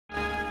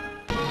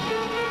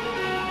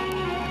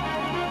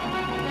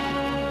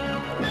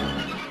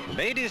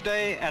Ladies'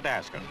 Day at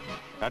Ascot,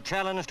 a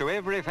challenge to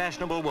every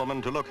fashionable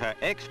woman to look her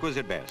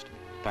exquisite best,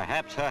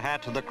 perhaps her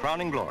hat the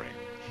crowning glory.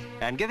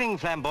 And giving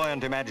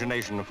flamboyant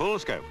imagination full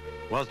scope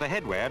was the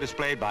headwear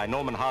displayed by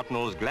Norman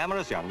Hartnell's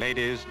glamorous young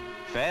ladies,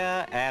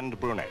 fair and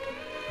brunette.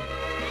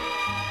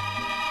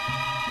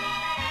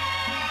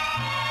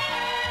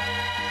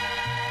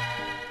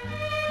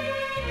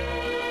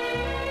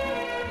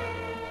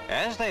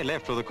 As they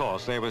left for the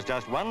course, there was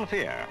just one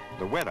fear,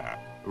 the weather.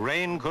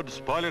 Rain could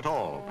spoil it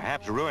all,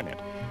 perhaps ruin it.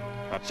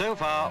 But so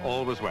far,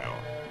 all was well.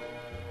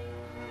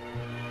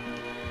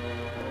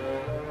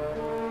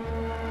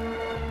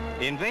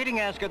 Invading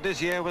Ascot this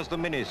year was the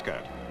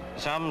miniskirt,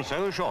 some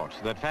so short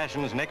that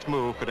fashion's next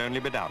move could only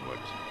be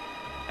downwards.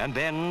 And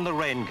then the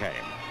rain came.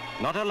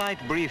 Not a light,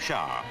 brief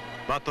shower,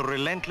 but the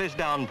relentless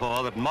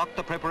downpour that mocked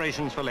the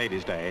preparations for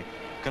Ladies' Day,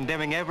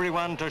 condemning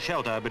everyone to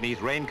shelter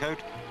beneath raincoat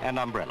and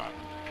umbrella.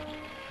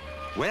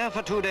 Where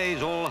for 2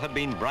 days all had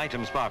been bright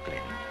and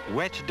sparkling,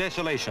 wet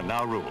desolation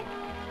now ruled.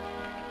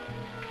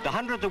 The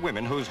hundreds of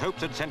women whose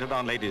hopes had centered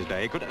on Ladies'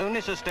 Day could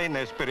only sustain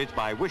their spirits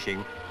by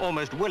wishing,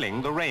 almost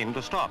willing, the rain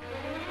to stop.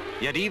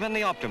 Yet even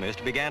the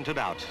optimist began to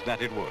doubt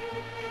that it would.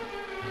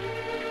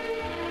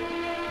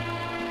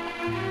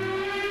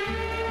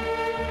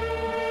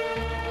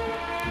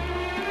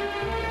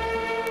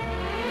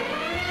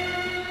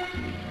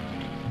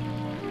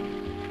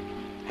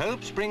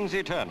 Hope springs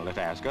eternal at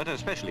Ascot,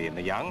 especially in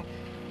the young,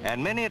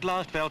 and many at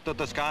last felt that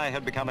the sky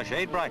had become a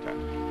shade brighter.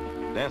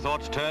 Their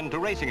thoughts turned to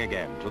racing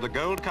again, to the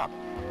Gold Cup,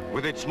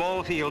 with its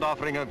small field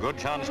offering a good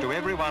chance to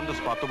everyone to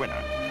spot the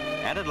winner.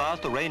 And at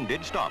last the rain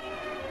did stop.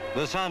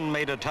 The sun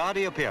made a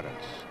tardy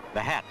appearance. The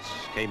hats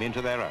came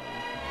into their own.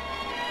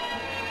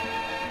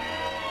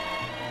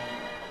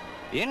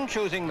 In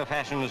choosing the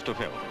fashions to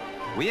fill,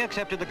 we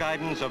accepted the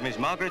guidance of Miss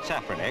Margaret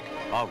Safranek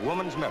of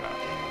Woman's Mirror.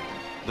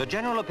 The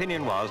general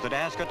opinion was that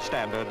Ascot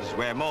standards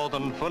were more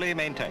than fully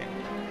maintained.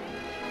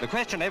 The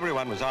question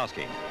everyone was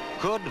asking,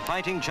 could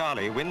Fighting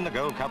Charlie win the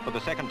Gold Cup for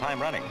the second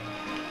time running?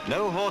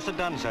 No horse had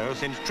done so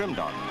since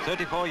Trimdon,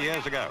 34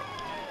 years ago.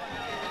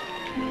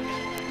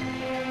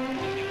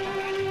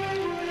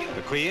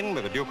 The Queen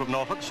with the Duke of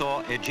Norfolk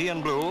saw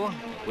Aegean Blue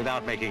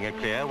without making it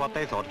clear what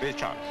they thought of his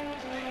chance.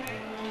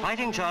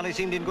 Fighting Charlie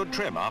seemed in good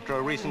trim after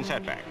a recent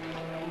setback.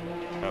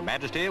 Her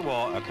Majesty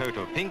wore a coat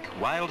of pink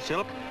wild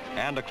silk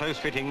and a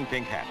close-fitting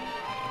pink hat.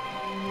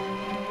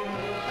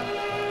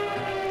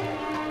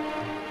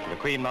 The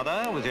Queen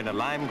Mother was in a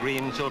lime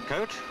green silk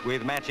coat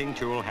with matching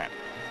tulle hat.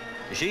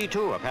 She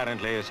too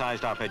apparently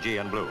sized up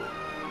Aegean Blue.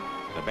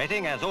 The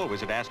betting, as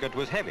always at Ascot,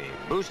 was heavy,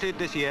 boosted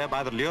this year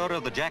by the lure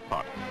of the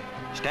jackpot,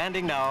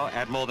 standing now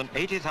at more than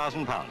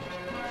 £80,000.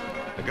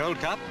 The Gold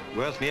Cup,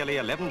 worth nearly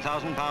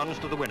 £11,000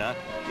 to the winner,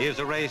 is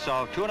a race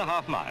of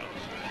 2.5 miles.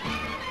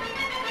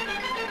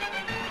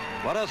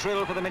 What a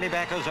thrill for the many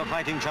backers of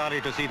Fighting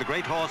Charlie to see the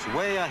great horse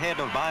way ahead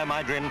of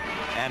Biomydrin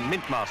and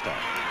Mintmaster,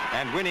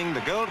 and winning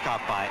the Gold Cup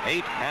by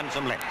 8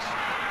 handsome lengths.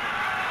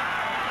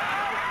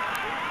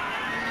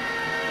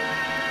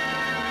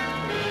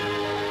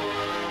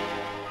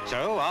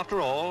 So,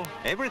 after all,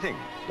 everything,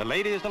 the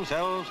ladies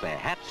themselves, their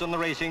hats and the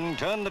racing,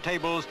 turned the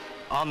tables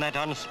on that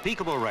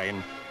unspeakable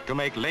rain to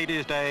make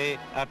Ladies' Day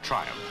a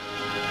triumph.